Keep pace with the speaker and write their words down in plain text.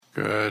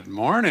Good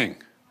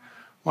morning.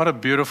 What a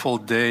beautiful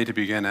day to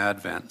begin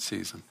Advent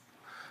season.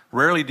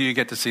 Rarely do you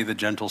get to see the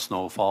gentle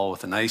snowfall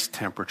with a nice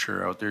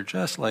temperature out there,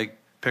 just like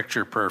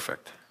picture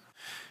perfect.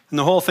 And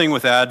the whole thing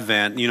with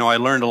Advent, I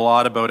learned a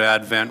lot about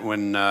Advent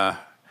when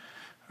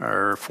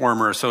our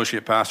former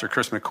associate pastor,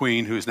 Chris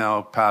McQueen, who's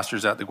now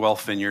pastors at the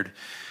Guelph Vineyard,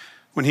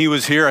 when he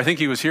was here, I think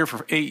he was here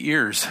for 8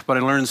 years, but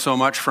I learned so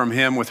much from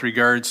him with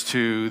regards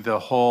to the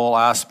whole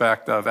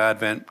aspect of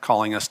Advent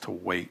calling us to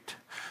wait,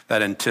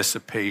 that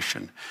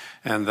anticipation,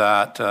 and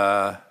that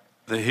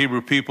the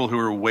Hebrew people who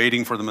are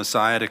waiting for the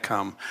Messiah to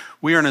come,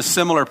 we are in a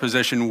similar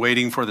position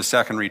waiting for the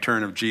second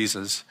return of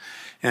Jesus.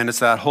 And it's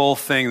that whole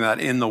thing that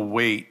in the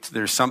wait,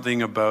 there's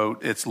something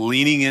about it's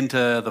leaning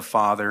into the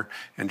Father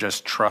and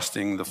just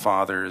trusting the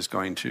Father is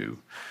going to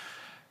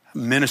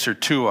minister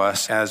to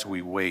us as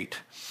we wait.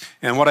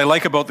 And what I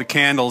like about the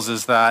candles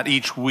is that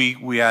each week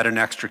we add an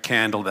extra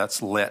candle that's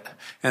lit.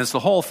 And it's the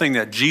whole thing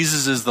that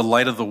Jesus is the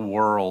light of the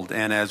world.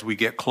 And as we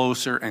get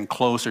closer and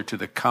closer to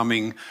the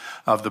coming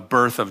of the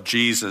birth of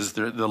Jesus,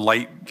 the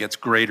light gets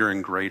greater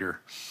and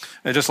greater.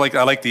 I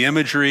like the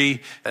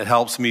imagery. It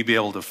helps me be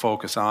able to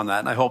focus on that.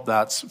 And I hope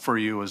that's for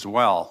you as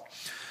well.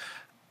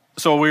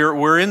 So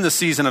we're in the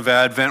season of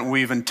Advent.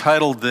 We've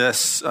entitled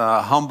this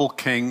Humble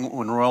King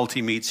When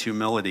Royalty Meets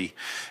Humility.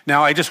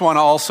 Now, I just want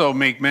to also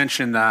make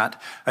mention that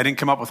I didn't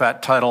come up with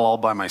that title all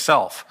by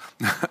myself.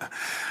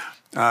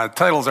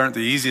 Titles aren't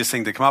the easiest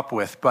thing to come up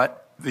with,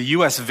 but the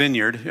U.S.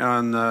 Vineyard,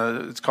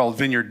 it's called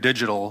Vineyard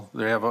Digital.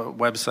 They have a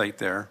website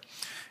there.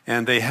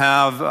 And they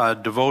have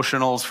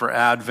devotionals for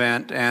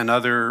Advent and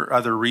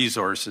other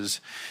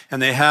resources.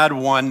 And they had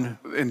one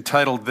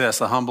entitled this,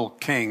 The Humble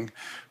King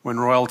When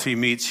Royalty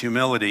Meets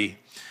Humility.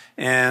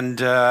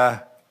 And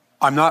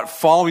I'm not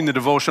following the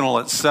devotional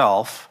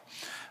itself,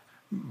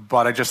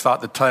 but I just thought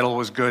the title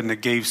was good and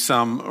it gave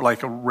some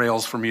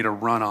rails for me to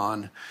run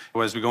on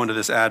as we go into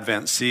this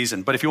Advent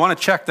season. But if you want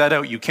to check that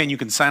out, you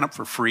can sign up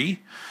for free,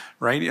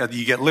 right?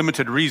 You get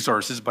limited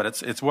resources, but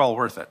it's well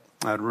worth it.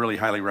 I'd really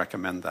highly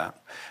recommend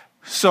that.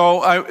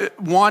 So I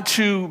want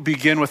to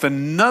begin with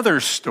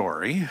another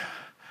story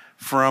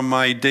from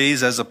my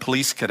days as a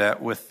police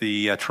cadet with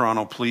the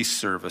Toronto Police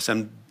Service.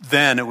 And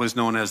then it was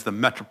known as the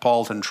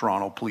Metropolitan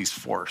Toronto Police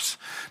Force.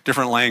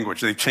 Different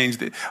language. They've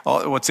changed it.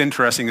 What's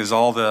interesting is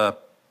all the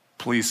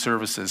police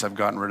services have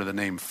gotten rid of the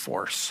name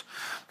force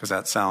because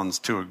that sounds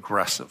too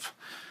aggressive.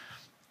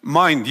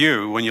 Mind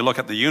you, when you look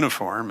at the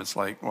uniform, it's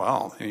like,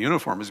 well, the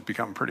uniform has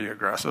become pretty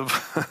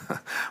aggressive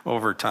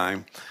over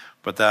time.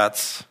 But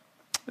that's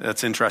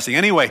interesting.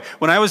 Anyway,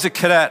 when I was a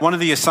cadet, one of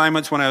the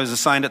assignments when I was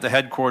assigned at the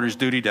headquarters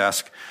duty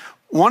desk,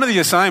 one of the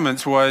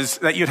assignments was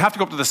that you'd have to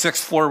go up to the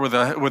 6th floor with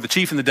the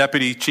chief and the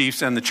deputy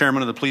chiefs and the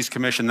chairman of the police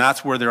commission.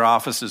 That's where their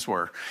offices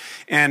were.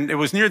 And it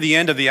was near the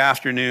end of the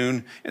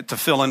afternoon to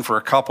fill in for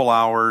a couple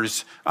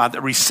hours at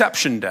the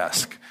reception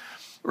desk.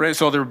 Right,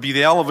 so there would be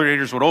the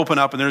elevators would open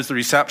up and there's the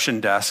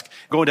reception desk.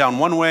 Go down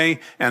one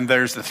way and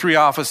there's the 3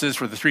 offices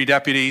for the 3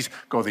 deputies.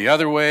 Go the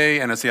other way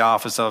and it's the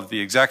office of the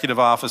executive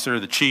officer,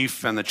 the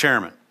chief, and the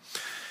chairman.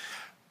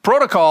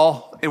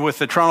 Protocol with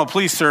the Toronto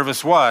Police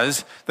Service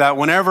was that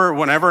whenever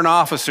an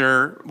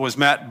officer was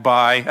met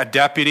by a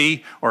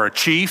deputy or a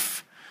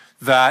chief,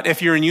 that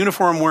if you're in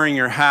uniform wearing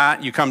your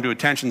hat, you come to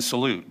attention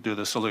salute, do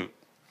the salute.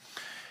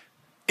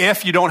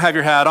 If you don't have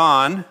your hat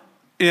on,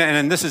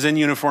 and this is in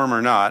uniform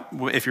or not,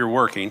 if you're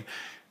working,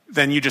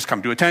 then you just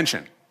come to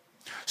attention.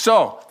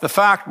 So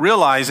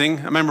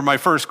realizing, I remember my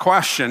first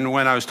question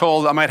when I was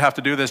told I might have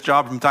to do this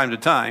job from time to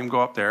time,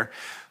 go up there,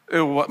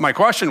 my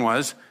question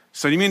was,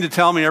 so you mean to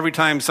tell me every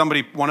time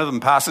one of them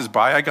passes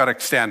by, I got to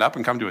stand up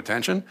and come to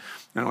attention?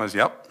 And it was,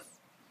 yep.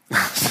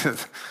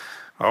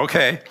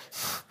 Okay.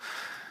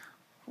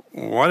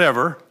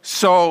 Whatever.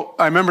 So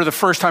I remember the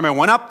first time I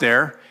went up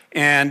there,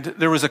 and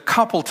there was a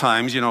couple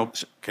times,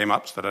 came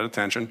up, stood at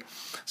attention,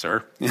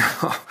 sir,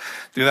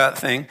 do that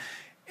thing.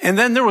 And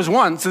then there was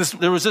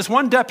this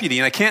one deputy,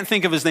 and I can't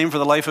think of his name for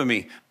the life of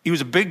me. He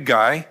was a big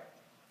guy,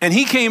 and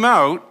he came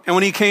out, and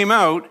when he came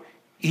out,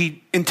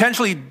 he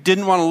intentionally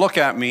didn't want to look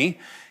at me,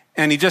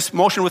 and he just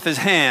motioned with his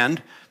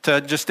hand to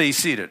just stay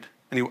seated.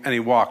 And he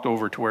walked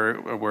over to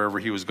wherever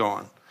he was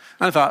going.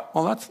 And I thought,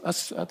 well,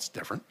 that's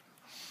different.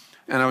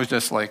 And I was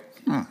just like,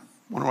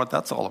 wonder what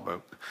that's all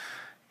about.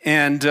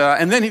 And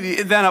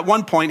then at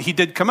one point he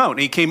did come out. And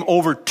he came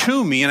over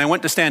to me, and I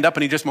went to stand up,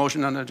 and he just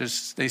motioned on to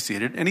just stay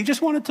seated. And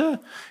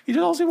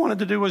all he wanted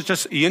to do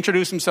was he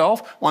introduced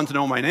himself, wanted to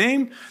know my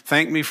name,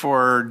 thanked me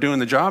for doing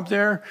the job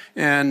there,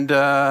 and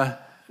I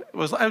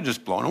was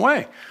just blown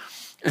away.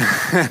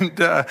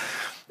 And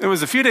it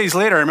was a few days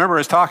later, I remember I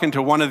was talking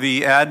to one of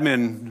the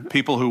admin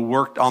people who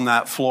worked on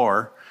that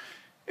floor,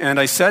 and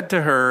I said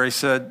to her,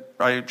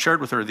 I shared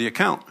with her the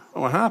account.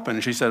 What happened?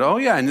 And she said, oh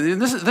yeah, and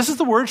this is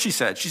the word she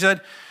said. She said,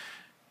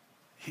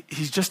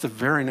 he's just a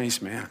very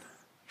nice man.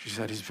 She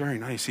said, he's very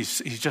nice.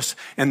 He's just,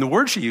 and the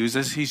word she used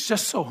is, he's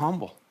just so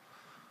humble.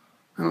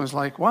 And I was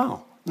like,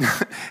 wow.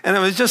 And I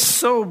was just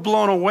so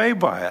blown away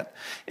by it.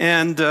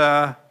 And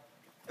that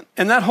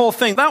whole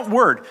thing,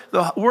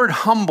 the word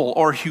humble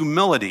or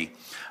humility,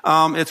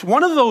 It's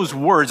one of those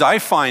words I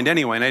find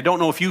anyway, and I don't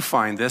know if you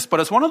find this, but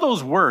it's one of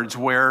those words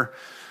where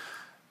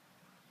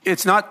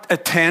it's not a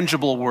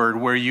tangible word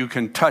where you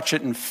can touch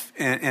it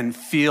and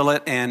feel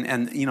it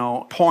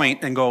and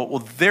point and go,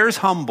 well, there's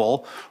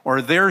humble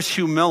or there's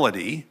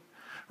humility,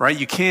 right?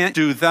 You can't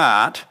do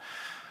that.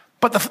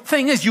 But the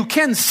thing is, you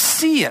can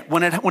see it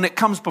when it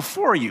comes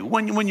before you.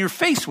 When you're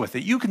faced with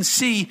it, you can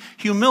see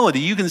humility.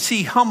 You can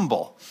see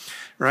humble,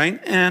 right?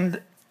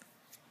 And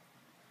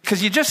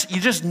because you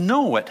just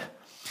know it.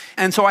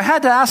 And so I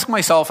had to ask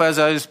myself as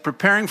I was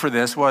preparing for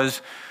this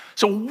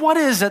so what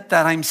is it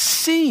that I'm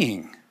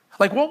seeing?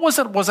 Like, what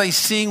was I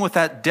seeing with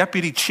that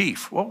deputy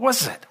chief? What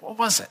was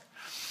it?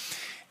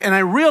 And I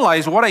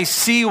realized what I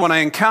see when I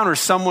encounter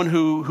someone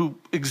who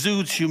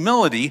exudes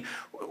humility,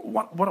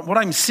 what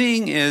I'm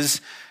seeing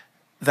is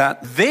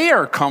that they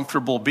are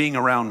comfortable being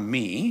around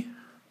me,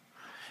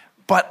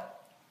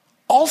 but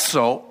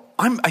also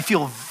I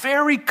feel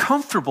very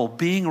comfortable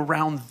being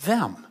around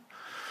them.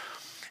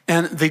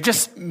 And they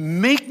just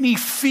make me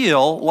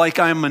feel like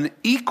I'm an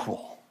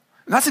equal.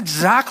 And that's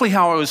exactly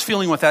how I was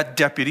feeling with that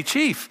deputy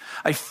chief.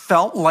 I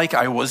felt like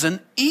I was an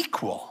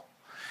equal.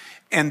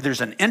 And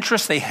there's an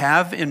interest they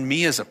have in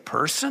me as a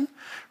person,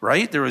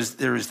 right? There is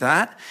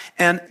that.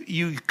 And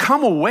you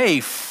come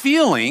away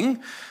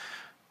feeling,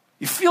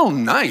 you feel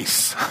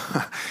nice,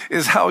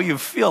 is how you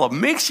feel. It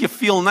makes you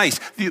feel nice.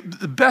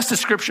 The best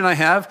description I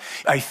have,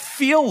 I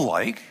feel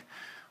like,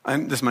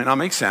 and this might not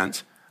make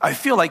sense, I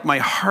feel like my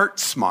heart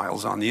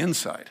smiles on the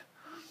inside.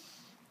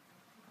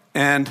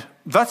 And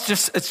it's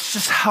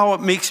just how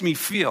it makes me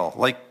feel.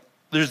 Like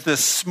there's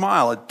this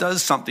smile, it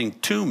does something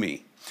to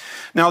me.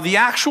 Now, the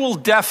actual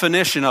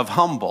definition of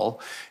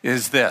humble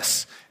is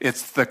this.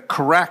 It's the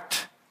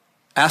correct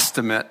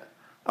estimate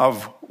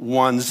of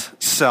one's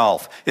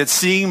self. It's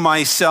seeing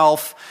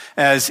myself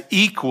as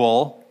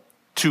equal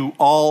to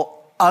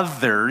all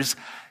others,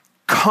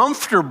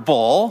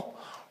 comfortable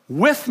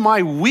with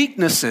my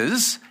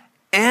weaknesses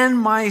and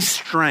my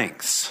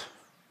strengths.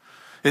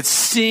 It's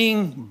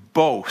seeing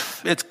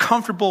both. It's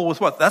comfortable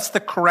with what? That's the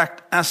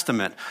correct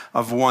estimate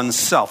of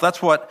oneself.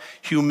 That's what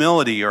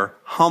humility or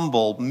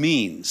humble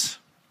means.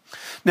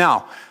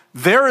 Now,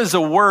 there is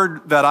a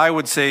word that I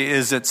would say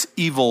is its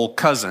evil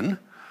cousin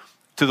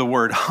to the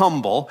word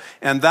humble,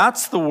 and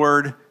that's the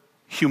word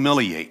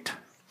humiliate.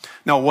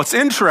 Now, what's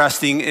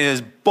interesting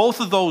is both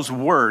of those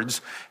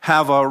words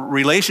have a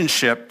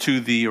relationship to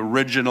the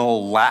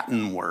original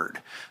Latin word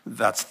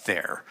that's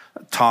there,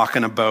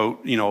 talking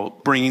about,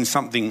 bringing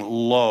something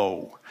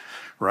low,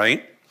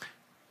 right?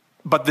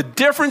 But the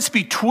difference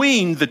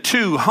between the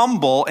two,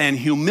 humble and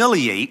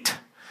humiliate,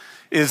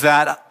 is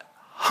that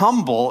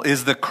humble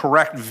is the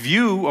correct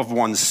view of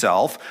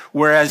oneself,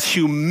 whereas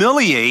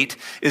humiliate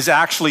is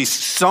actually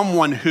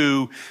someone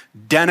who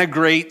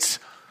denigrates,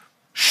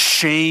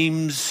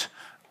 shames,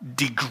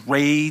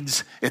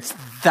 degrades. It's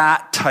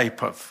that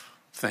type of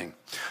thing.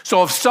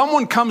 So if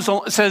someone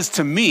says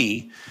to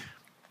me,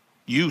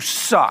 "You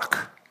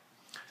suck,"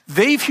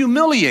 they've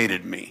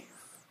humiliated me.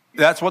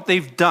 That's what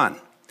they've done.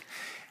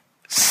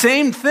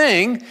 Same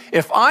thing,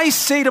 if I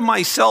say to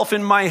myself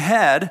in my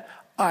head,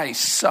 "I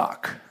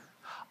suck,"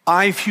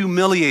 I've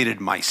humiliated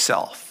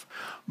myself.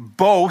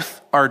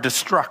 Both are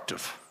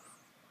destructive.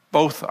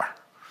 Both are.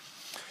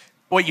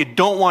 What you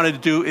don't want to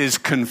do is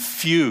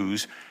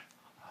confuse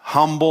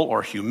humble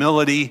or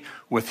humility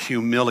with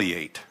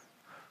humiliate.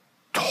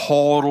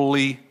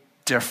 Totally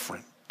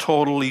different.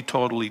 Totally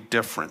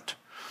different.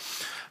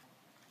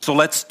 So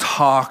let's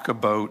talk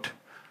about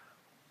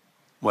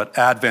what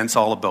Advent's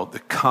all about, the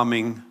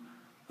coming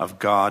of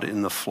God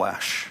in the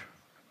flesh.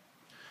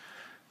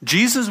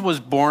 Jesus was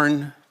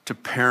born to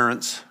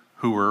parents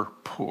who were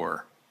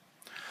poor.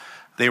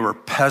 They were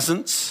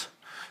peasants.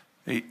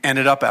 They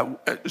ended up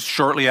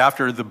shortly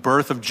after the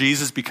birth of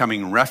Jesus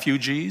becoming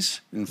refugees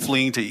and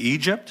fleeing to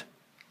Egypt.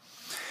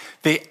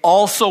 They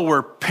also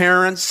were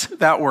parents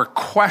that were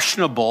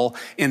questionable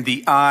in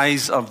the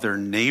eyes of their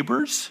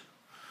neighbors.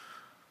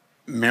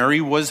 Mary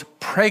was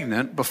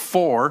pregnant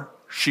before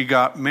she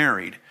got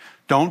married.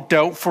 Don't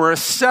doubt for a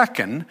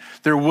second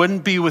there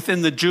wouldn't be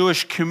within the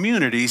Jewish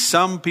community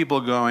some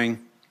people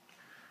going,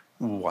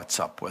 "What's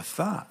up with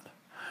that?"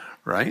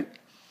 Right?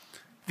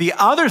 The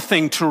other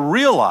thing to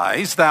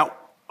realize that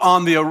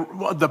on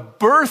the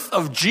birth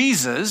of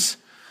Jesus,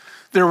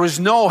 there was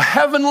no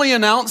heavenly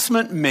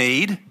announcement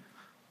made,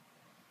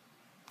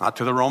 not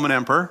to the Roman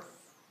emperor,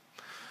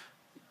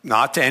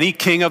 not to any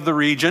king of the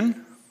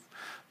region,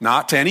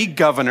 not to any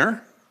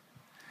governor,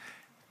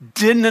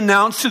 didn't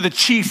announce to the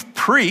chief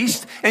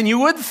priest. And you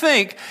would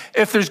think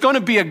if there's going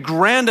to be a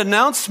grand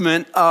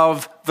announcement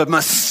of the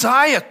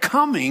Messiah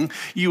coming,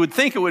 you would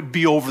think it would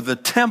be over the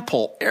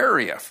temple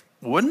area,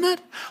 wouldn't it?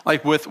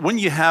 Like when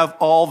you have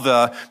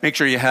make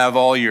sure you have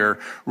all your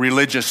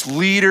religious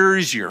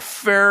leaders, your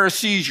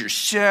Pharisees, your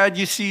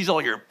Sadducees,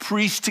 all your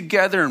priests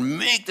together and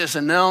make this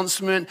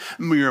announcement,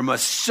 your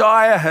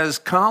Messiah has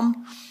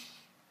come.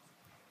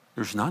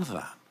 There's none of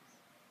that.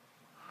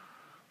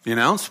 The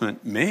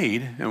announcement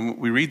made, and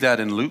we read that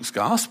in Luke's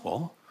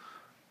gospel,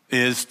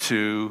 is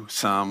to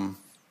some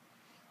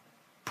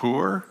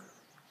poor,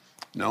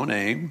 no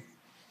name,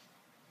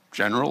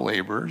 general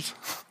laborers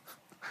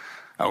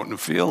out in the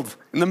field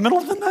in the middle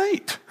of the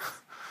night.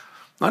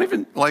 Not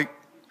even like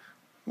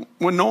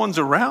when no one's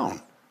around,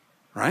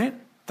 right?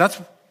 That's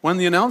when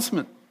the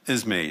announcement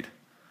is made.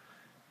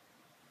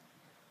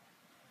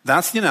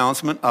 That's the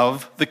announcement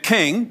of the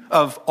King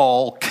of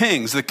all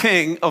kings, the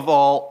King of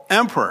all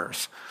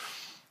emperors.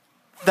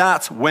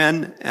 That's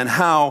when and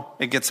how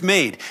it gets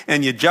made.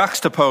 And you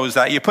juxtapose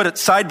that, you put it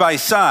side by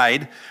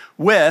side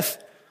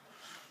with,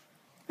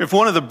 if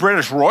one of the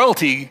British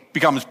royalty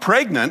becomes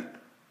pregnant,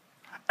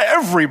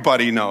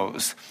 everybody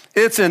knows.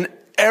 It's in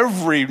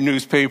every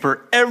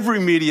newspaper, every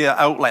media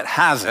outlet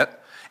has it,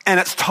 and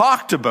it's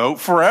talked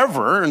about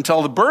forever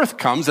until the birth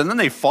comes, and then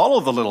they follow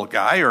the little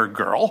guy or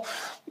girl,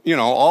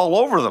 all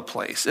over the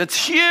place.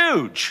 It's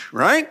huge,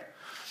 right?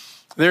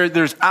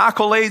 There's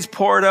accolades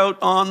poured out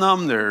on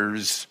them.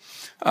 There's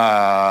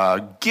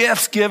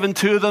gifts given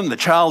to them. The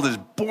child is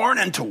born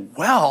into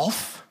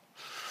wealth,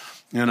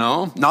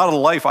 not a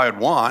life I'd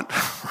want,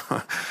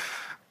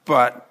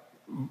 but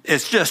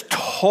it's just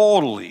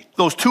totally,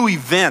 those two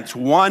events,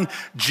 one,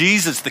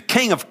 Jesus, the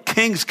King of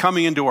Kings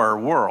coming into our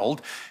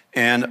world,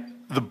 and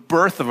the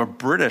birth of a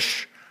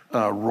British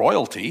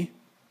royalty,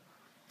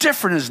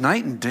 different as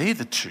night and day,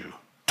 the two.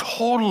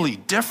 Totally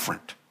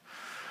different.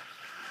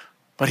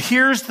 But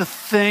here's the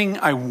thing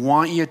I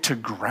want you to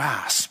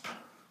grasp.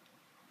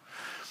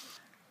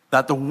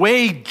 That the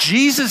way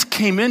Jesus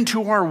came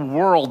into our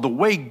world, the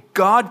way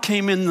God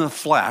came in the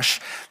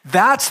flesh,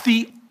 that's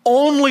the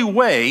only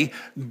way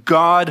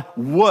God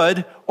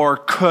would or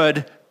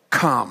could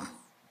come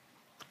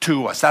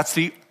to us. That's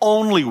the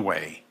only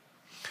way.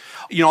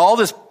 All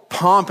this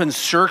pomp and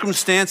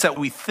circumstance that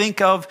we think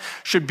of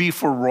should be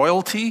for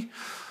royalty.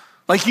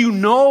 Like,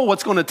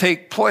 what's going to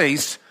take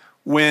place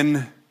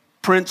when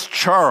Prince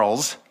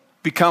Charles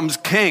becomes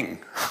king.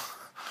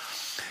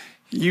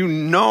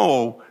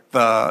 The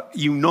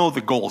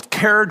gold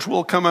carriage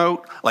will come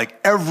out, like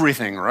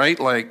everything, right?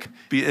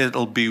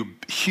 It'll be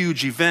a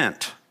huge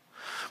event.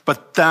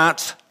 But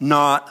that's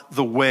not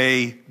the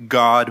way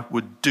God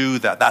would do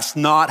that. That's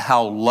not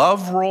how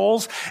love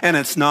rolls, and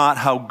it's not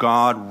how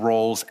God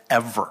rolls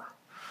ever.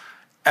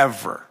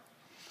 Ever.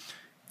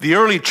 The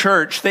early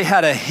church, they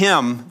had a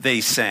hymn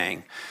they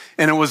sang,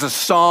 and it was a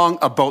song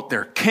about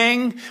their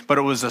king, but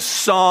it was a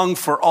song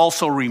for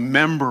also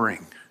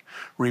remembering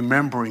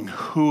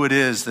who it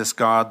is, this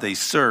God they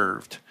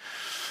served.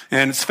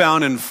 And it's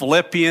found in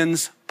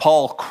Philippians.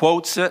 Paul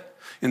quotes it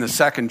in the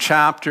 2nd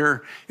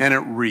chapter, and it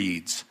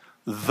reads,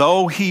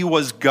 "Though he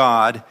was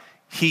God,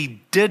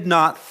 he did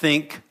not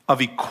think of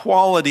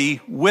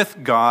equality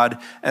with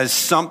God as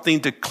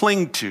something to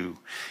cling to.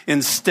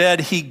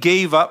 Instead, he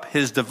gave up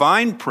his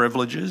divine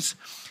privileges.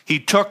 He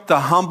took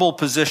the humble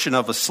position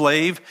of a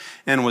slave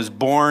and was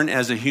born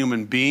as a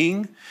human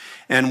being.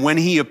 And when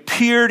he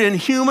appeared in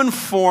human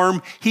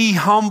form, he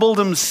humbled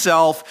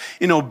himself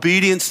in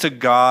obedience to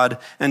God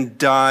and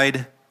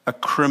died a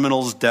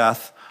criminal's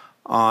death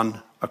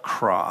on a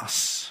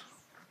cross."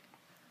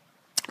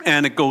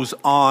 And it goes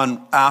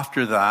on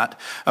after that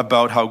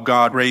about how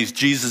God raised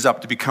Jesus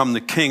up to become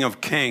the King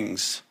of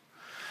Kings.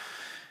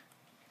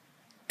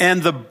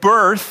 And the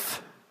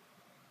birth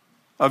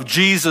of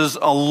Jesus,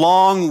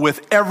 along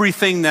with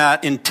everything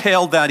that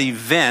entailed that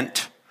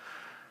event,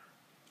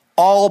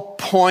 all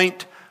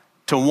point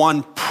to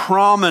one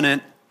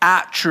prominent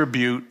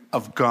attribute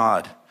of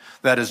God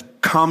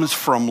that comes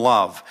from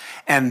love.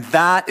 And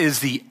that is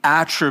the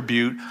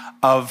attribute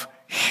of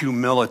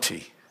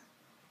humility,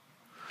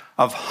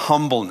 of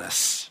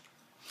humbleness.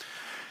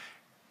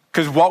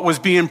 Because what was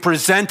being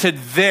presented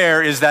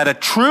there is that a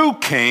true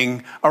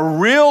king,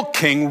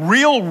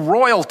 real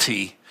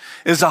royalty,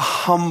 is a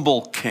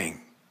humble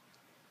king.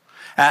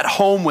 At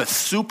home with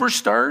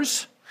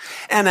superstars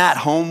and at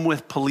home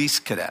with police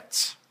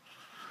cadets.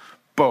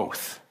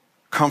 Both.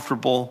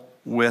 Comfortable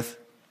with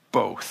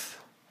both.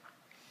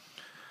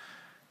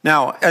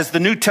 Now, as the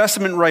New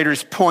Testament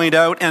writers point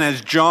out, and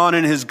as John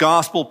in his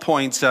gospel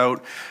points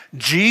out,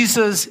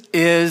 Jesus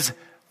is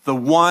the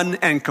one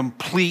and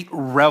complete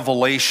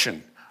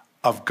revelation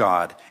of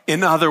God.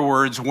 In other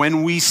words,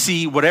 when we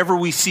see whatever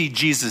we see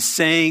Jesus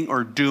saying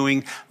or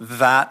doing,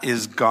 that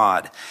is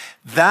God.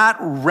 That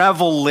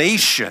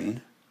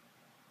revelation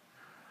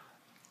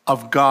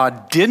of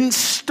God didn't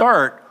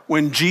start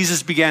when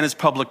Jesus began his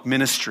public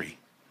ministry.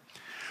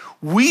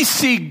 We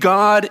see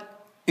God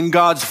in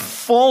God's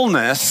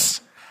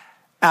fullness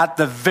at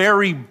the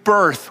very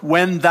birth,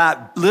 when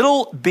that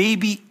little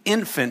baby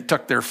infant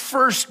took their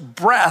first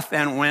breath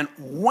and went,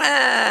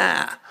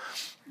 wah!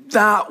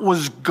 That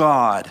was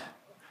God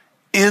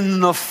in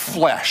the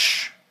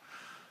flesh.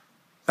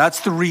 That's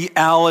the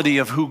reality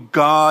of who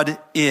God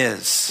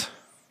is.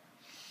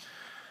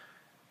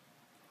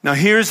 Now,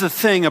 here's the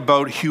thing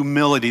about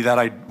humility that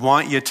I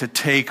want you to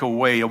take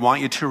away. I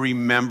want you to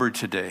remember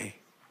today.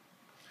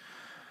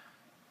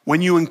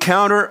 When you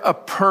encounter a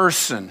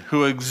person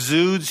who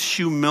exudes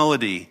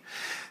humility,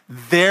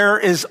 there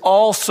is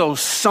also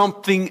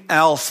something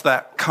else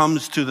that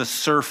comes to the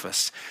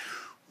surface.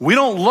 We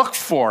don't look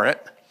for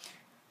it.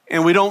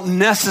 and we don't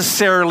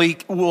necessarily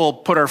will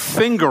put our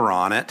finger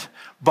on it,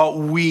 but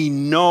we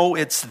know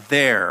it's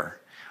there.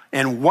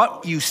 And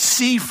what you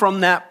see from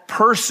that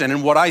person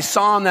and what I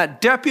saw in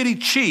that deputy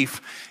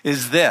chief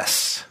is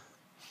this: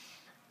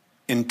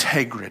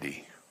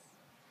 integrity.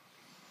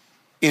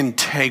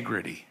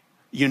 Integrity.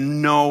 You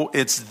know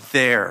it's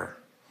there.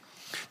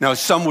 Now,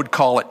 some would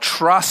call it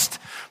trust,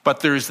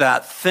 but there's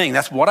that thing.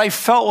 That's what I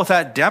felt with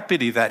that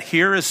deputy, that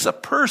here is a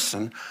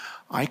person,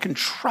 I can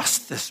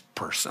trust this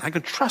person. I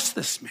can trust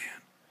this man.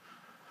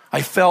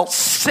 I felt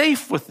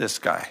safe with this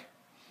guy.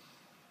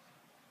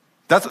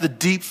 That's the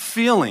deep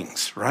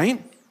feelings,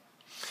 right?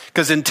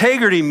 Because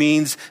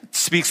integrity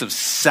speaks of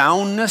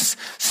soundness,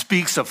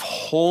 speaks of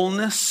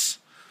wholeness,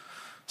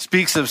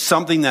 speaks of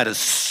something that is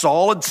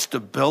solid,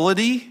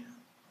 stability.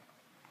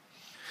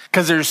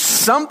 Because there's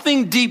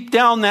something deep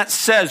down that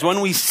says,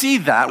 when we see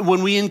that,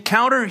 when we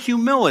encounter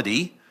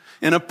humility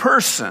in a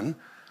person,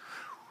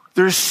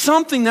 there's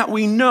something that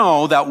we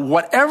know that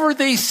whatever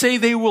they say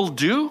they will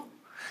do,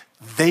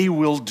 they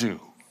will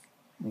do.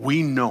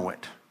 We know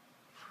it.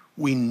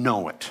 We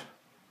know it.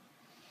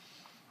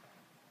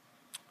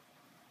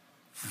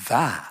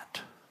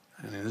 That,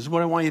 and this is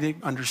what I want you to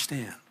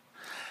understand,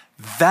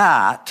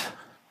 that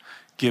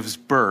gives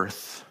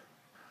birth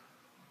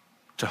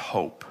to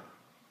hope.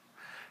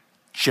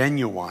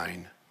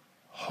 Genuine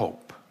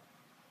hope.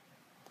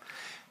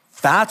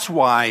 That's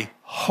why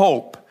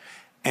hope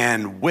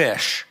and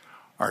wish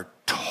are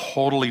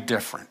totally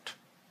different.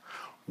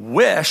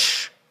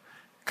 Wish,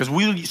 because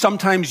we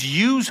sometimes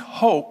use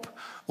hope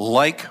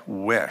like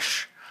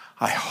wish.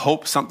 I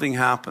hope something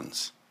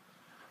happens.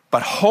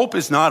 But hope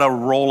is not a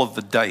roll of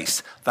the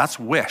dice. That's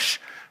wish.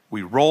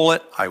 We roll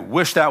it. I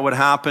wish that would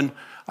happen.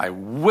 I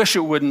wish it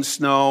wouldn't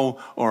snow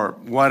or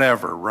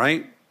whatever,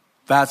 right?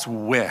 That's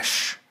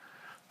wish.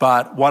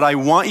 But what I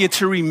want you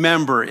to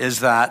remember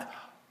is that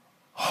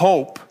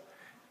hope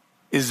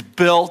is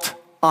built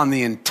on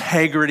the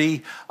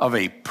integrity of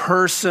a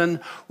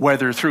person,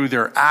 whether through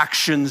their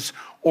actions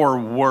or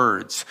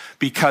words,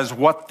 because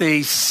what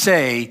they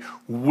say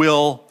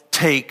will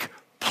take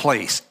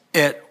place.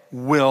 It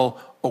will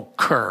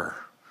occur.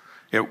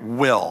 It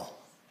will.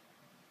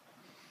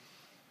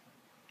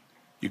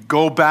 You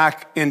go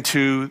back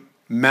into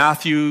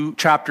Matthew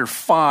chapter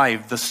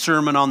 5, the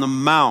Sermon on the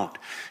Mount.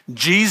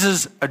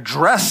 Jesus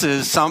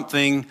addresses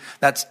something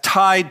that's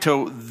tied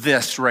to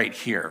this right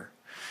here.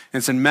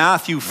 It's in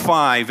Matthew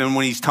 5, and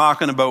when he's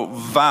talking about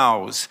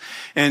vows,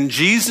 and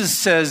Jesus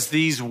says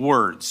these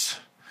words: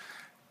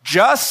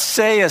 just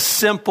say a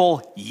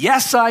simple,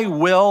 yes, I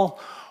will,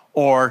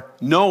 or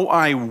no,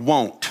 I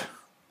won't.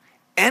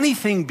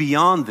 Anything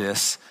beyond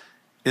this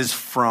is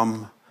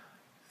from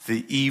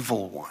the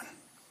evil one.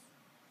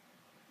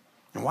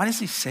 And why does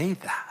he say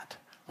that?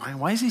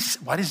 Why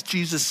does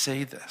Jesus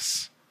say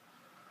this?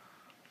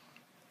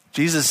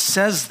 Jesus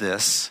says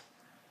this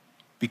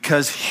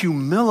because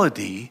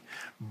humility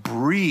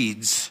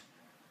breeds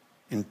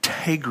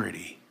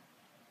integrity.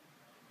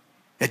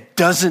 It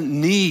doesn't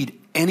need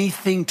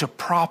anything to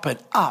prop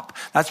it up.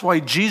 That's why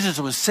Jesus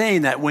was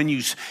saying that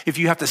if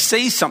you have to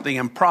say something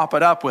and prop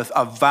it up with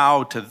a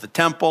vow to the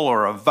temple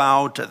or a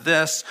vow to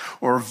this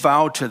or a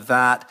vow to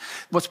that,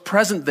 what's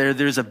present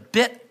there's a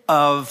bit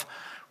of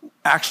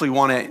actually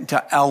wanting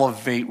to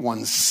elevate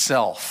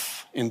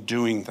oneself in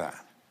doing that.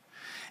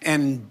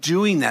 And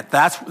doing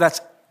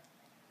that's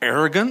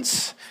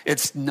arrogance.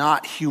 It's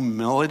not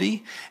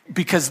humility,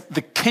 because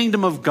the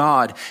kingdom of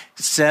God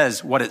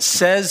says what it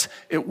says,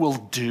 it will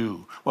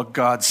do. What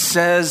God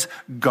says,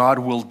 God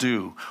will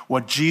do.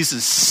 What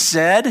Jesus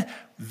said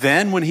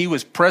then when he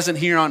was present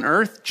here on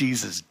earth,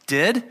 Jesus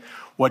did.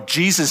 What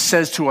Jesus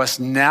says to us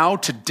now,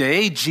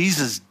 today,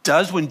 Jesus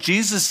does. When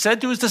Jesus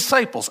said to his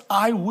disciples,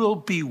 I will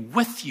be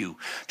with you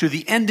to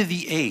the end of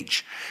the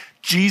age,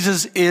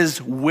 Jesus is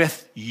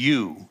with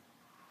you.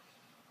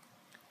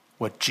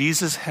 What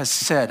Jesus has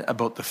said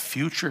about the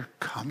future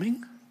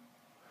coming,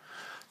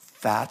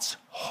 that's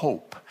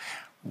hope.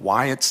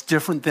 Why it's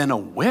different than a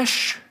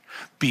wish?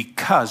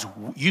 Because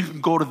you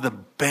can go to the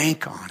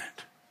bank on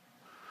it.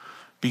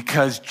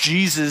 Because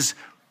Jesus,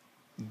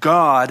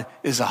 God,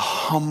 is a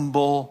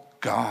humble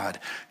God.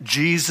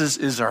 Jesus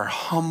is our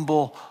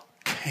humble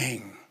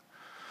King.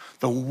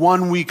 The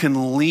one we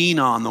can lean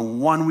on, the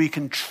one we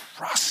can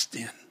trust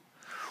in.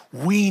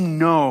 We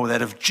know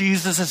that if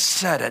Jesus has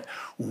said it,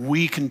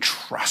 we can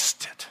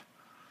trust it.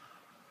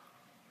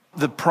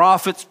 The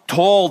prophets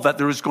told that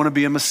there was going to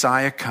be a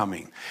Messiah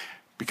coming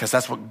because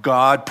that's what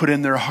God put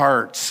in their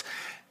hearts.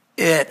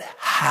 It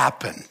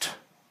happened.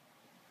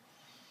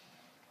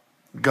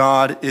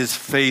 God is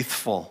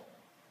faithful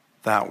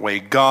that way.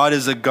 God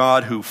is a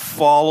God who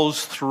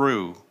follows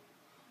through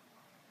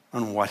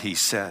on what he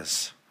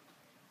says.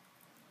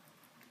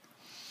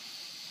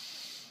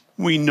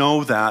 We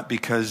know that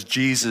because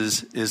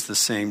Jesus is the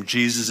same.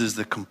 Jesus is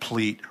the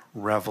complete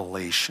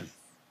revelation.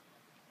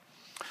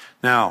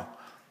 Now,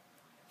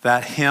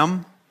 that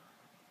hymn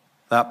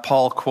that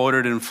Paul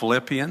quoted in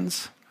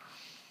Philippians,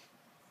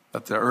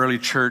 that the early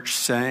church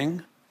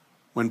sang,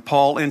 when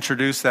Paul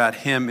introduced that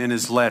hymn in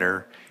his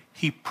letter,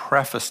 he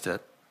prefaced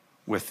it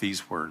with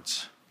these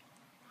words.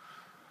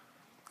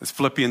 It's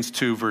Philippians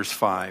 2, verse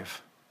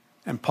 5.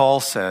 And Paul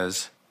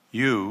says,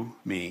 you,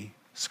 me,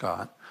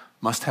 Scott,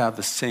 must have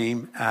the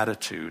same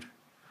attitude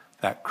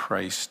that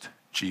Christ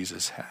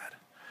Jesus had.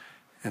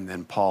 And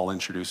then Paul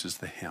introduces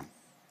the hymn.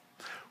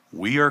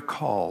 We are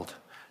called,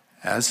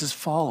 as his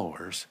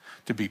followers,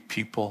 to be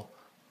people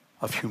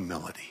of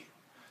humility,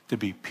 to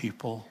be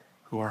people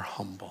who are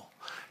humble,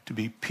 to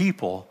be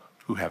people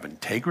who have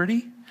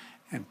integrity,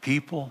 and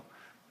people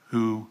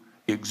who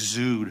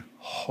exude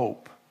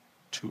hope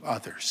to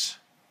others.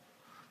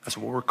 That's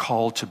what we're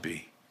called to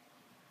be.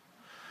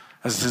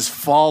 As his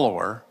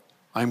follower,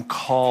 I'm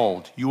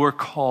called, you are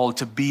called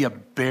to be a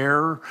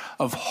bearer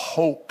of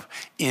hope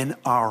in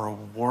our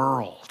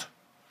world.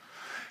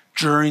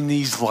 During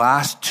these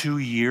last 2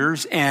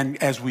 years,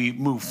 and as we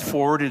move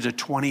forward into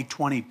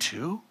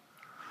 2022,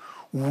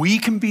 we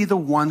can be the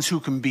ones who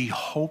can be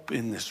hope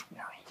in this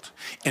world,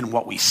 in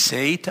what we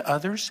say to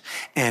others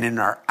and in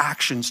our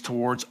actions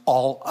towards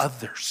all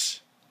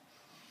others.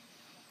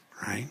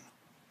 Right?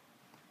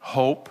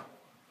 Hope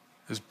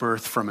is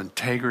birthed from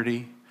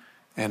integrity,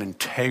 and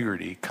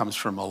integrity comes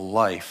from a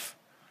life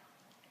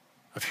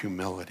of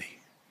humility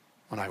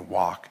when I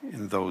walk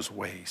in those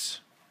ways.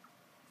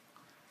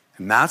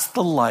 And that's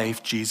the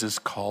life Jesus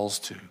calls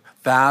to.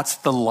 That's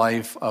the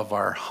life of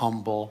our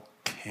humble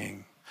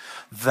King.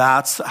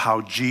 That's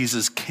how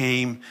Jesus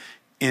came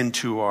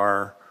into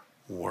our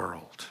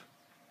world.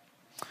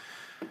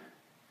 I'm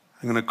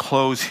going to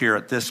close here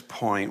at this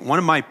point. One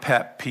of my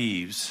pet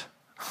peeves,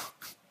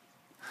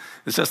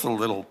 it's just a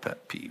little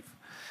pet peeve,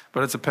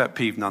 but it's a pet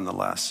peeve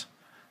nonetheless.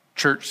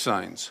 Church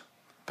signs,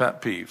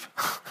 pet peeve.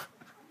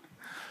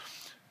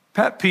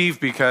 Pet peeve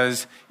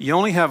because you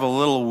only have a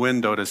little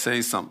window to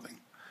say something.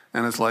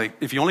 And it's like,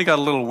 if you only got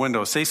a little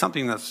window, say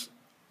something that's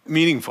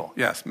meaningful.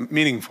 Yes,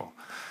 meaningful.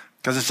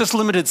 Because it's just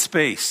limited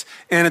space.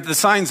 And the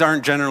signs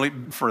aren't generally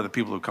for the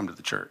people who come to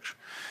the church.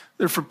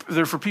 They're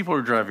for people who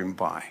are driving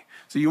by.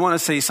 So you want to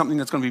say something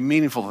that's going to be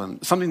meaningful to them,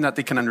 something that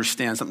they can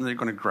understand, something they're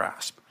going to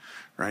grasp,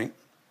 right?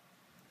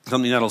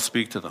 Something that'll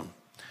speak to them.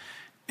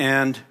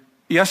 And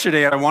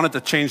yesterday, I wanted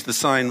to change the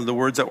sign, the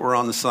words that were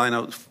on the sign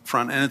out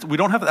front. And we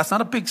don't have, that's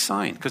not a big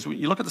sign. Because when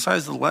you look at the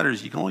size of the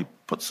letters, you can only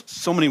put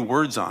so many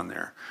words on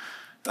there.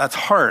 That's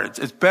hard.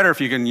 It's better if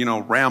you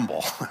can,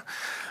 ramble.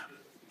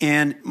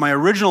 And my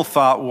original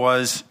thought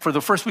was, for the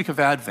first week of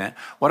Advent,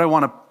 what I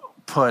want to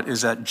put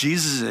is that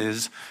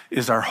Jesus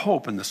is our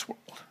hope in this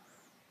world.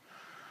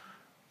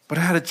 But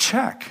I had a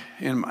check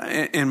in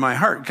my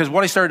heart, because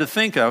what I started to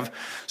think of,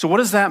 so what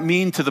does that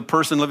mean to the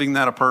person living in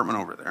that apartment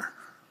over there?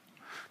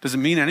 Does it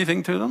mean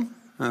anything to them?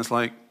 And it's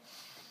like,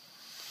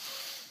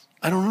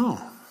 I don't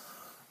know.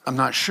 I'm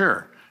not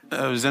sure.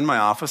 I was in my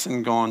office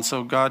and going,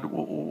 so God,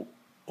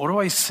 what do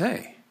I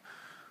say?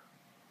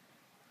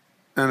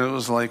 And it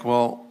was like,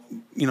 well,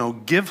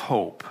 give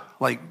hope.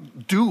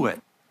 Like, do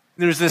it.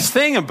 There's this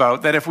thing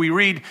about that if we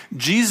read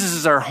Jesus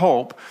is our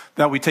hope,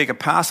 that we take a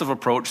passive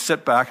approach,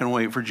 sit back and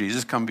wait for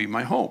Jesus, come be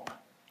my hope.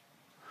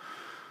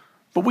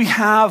 But we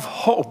have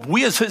hope.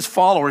 We as his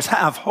followers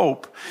have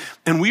hope.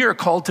 And we are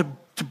called to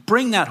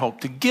bring that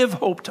hope, to give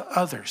hope to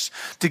others,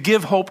 to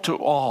give hope to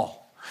all.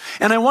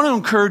 And I want to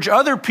encourage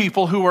other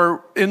people who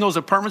are in those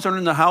apartments or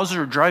in the houses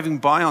or driving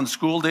by on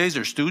school days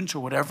or students or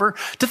whatever,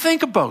 to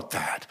think about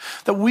that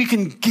we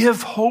can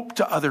give hope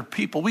to other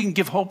people. We can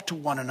give hope to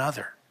one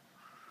another.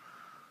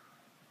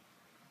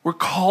 We're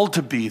called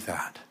to be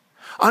that.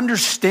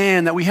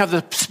 Understand that we have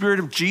the Spirit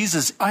of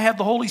Jesus. I have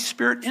the Holy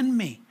Spirit in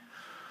me.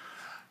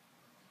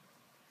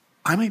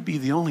 I may be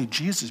the only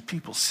Jesus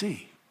people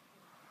see.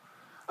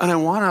 And I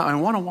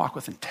want to walk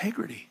with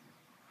integrity.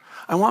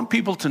 I want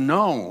people to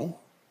know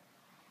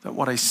that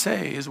what I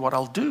say is what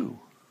I'll do.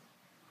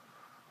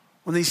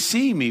 When they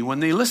see me, when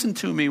they listen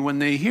to me, when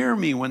they hear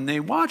me, when they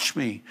watch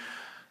me,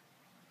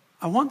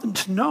 I want them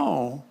to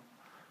know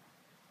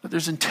that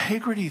there's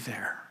integrity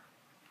there.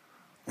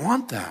 I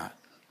want that.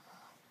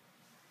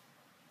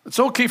 It's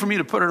okay for me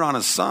to put it on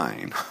a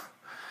sign,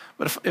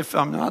 but if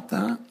I'm not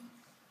that,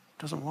 it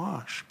doesn't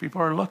wash.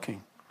 People are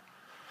looking.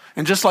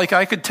 And just like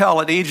I could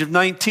tell at age of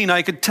 19,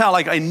 I could tell,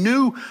 like I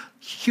knew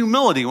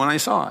humility when I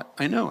saw it.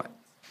 I knew it.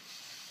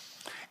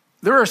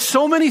 There are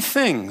so many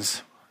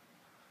things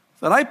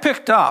that I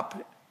picked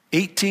up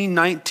 18,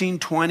 19,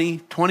 20,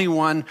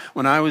 21,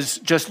 when I was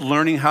just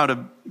learning how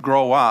to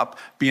grow up,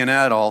 be an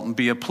adult, and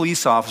be a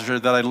police officer,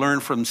 that I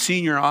learned from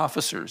senior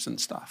officers and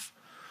stuff.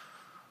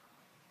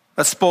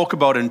 That spoke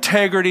about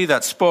integrity,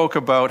 that spoke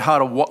about how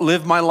to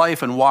live my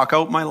life and walk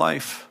out my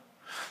life.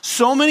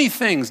 So many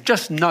things,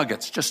 just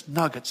nuggets, just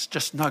nuggets,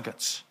 just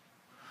nuggets.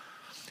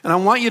 And I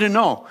want you to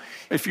know,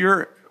 if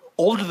you're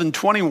older than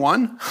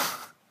 21,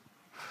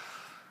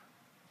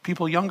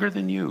 people younger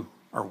than you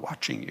are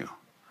watching you.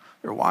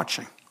 They're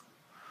watching.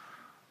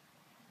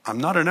 I'm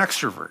not an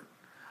extrovert.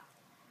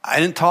 I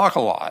didn't talk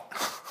a lot.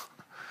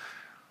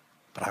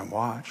 But I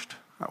watched.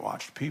 I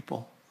watched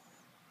people.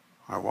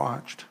 I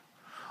watched.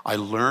 I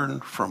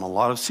learned from a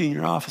lot of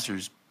senior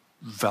officers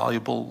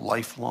valuable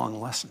lifelong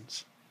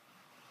lessons.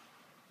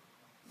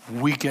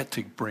 we get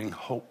to bring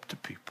hope to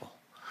people.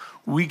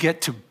 We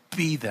get to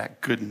be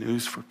that good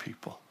news for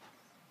people.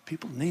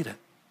 People need it.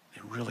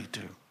 They really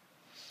do.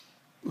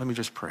 Let me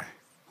just pray.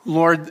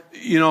 Lord,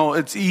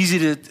 it's easy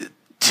to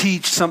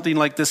teach something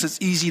like this. It's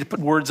easy to put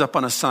words up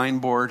on a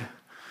signboard.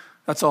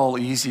 That's all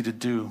easy to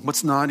do.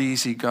 What's not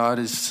easy, God,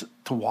 is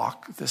to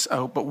walk this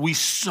out. But we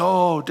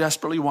so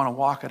desperately want to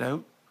walk it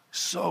out.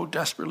 So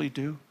desperately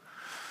do.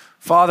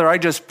 Father, I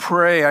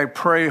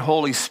pray,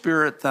 Holy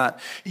Spirit, that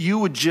you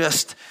would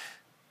just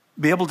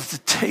be able to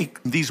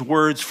take these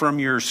words from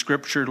your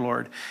scripture,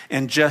 Lord,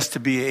 and just to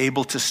be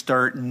able to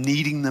start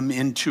kneading them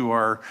into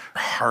our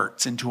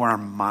hearts, into our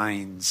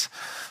minds,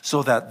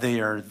 so that they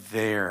are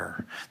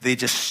there. They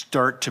just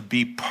start to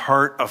be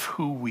part of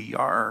who we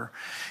are.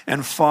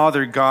 And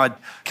Father God,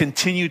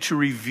 continue to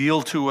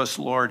reveal to us,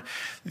 Lord,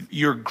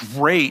 you're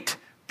great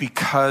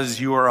because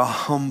you are a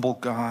humble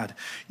God.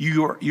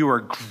 You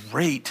are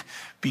great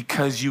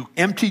because you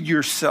emptied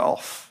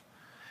yourself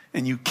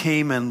and you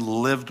came and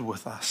lived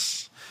with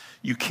us.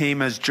 You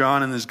came, as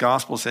John in his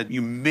gospel said,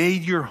 you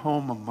made your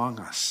home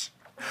among us.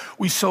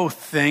 We so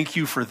thank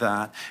you for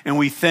that. And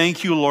we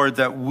thank you, Lord,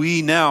 that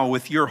we now,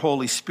 with your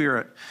Holy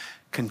Spirit,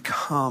 can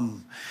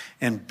come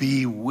and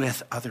be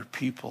with other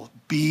people,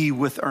 be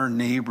with our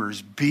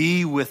neighbors,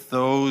 be with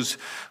those,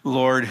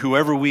 Lord,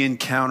 whoever we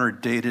encounter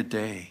day to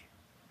day.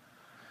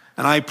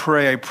 And I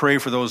pray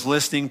for those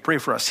listening, pray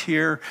for us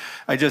here.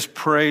 I just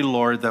pray,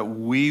 Lord, that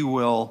we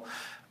will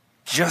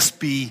just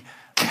be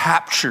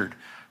captured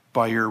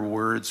by your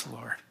words,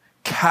 Lord.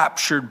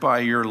 Captured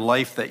by your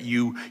life that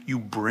you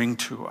bring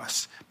to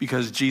us.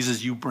 Because,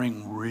 Jesus, you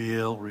bring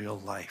real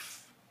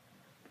life.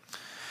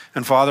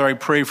 And Father, I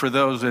pray for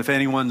those, if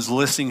anyone's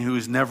listening who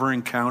has never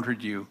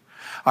encountered you,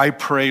 I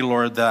pray,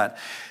 Lord, that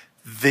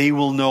they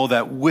will know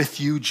that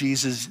with you,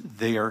 Jesus,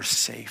 they are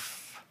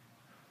safe.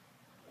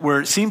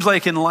 Where it seems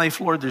like in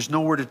life, Lord, there's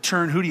nowhere to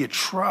turn. Who do you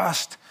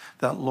trust?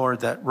 That,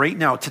 Lord, that right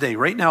now, today,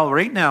 right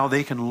now,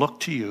 they can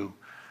look to you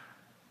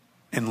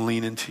and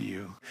lean into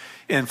you.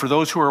 And for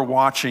those who are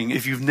watching,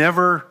 if you've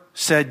never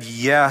said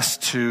yes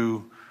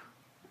to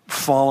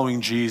following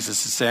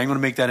Jesus and say, I'm going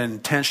to make that an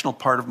intentional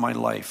part of my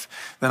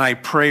life, then I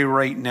pray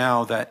right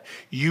now that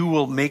you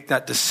will make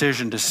that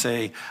decision to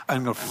say,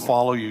 I'm going to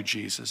follow you,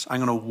 Jesus.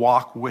 I'm going to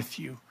walk with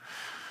you.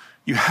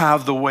 You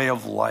have the way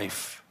of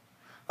life.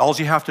 All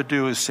you have to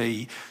do is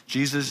say,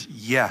 Jesus,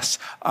 yes,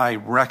 I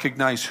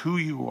recognize who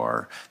you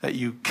are, that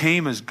you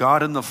came as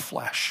God in the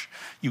flesh.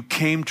 You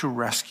came to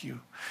rescue,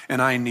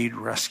 and I need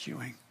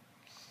rescuing.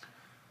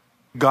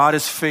 God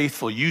is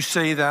faithful. You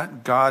say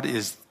that, God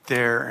is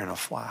there in a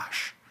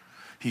flash.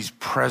 He's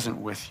present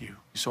with you.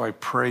 So I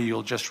pray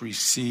you'll just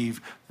receive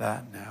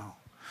that now.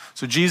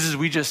 So Jesus,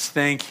 we just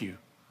thank you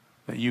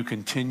that you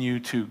continue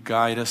to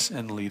guide us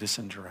and lead us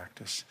and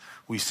direct us.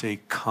 We say,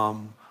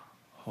 come,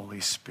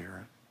 Holy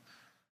Spirit.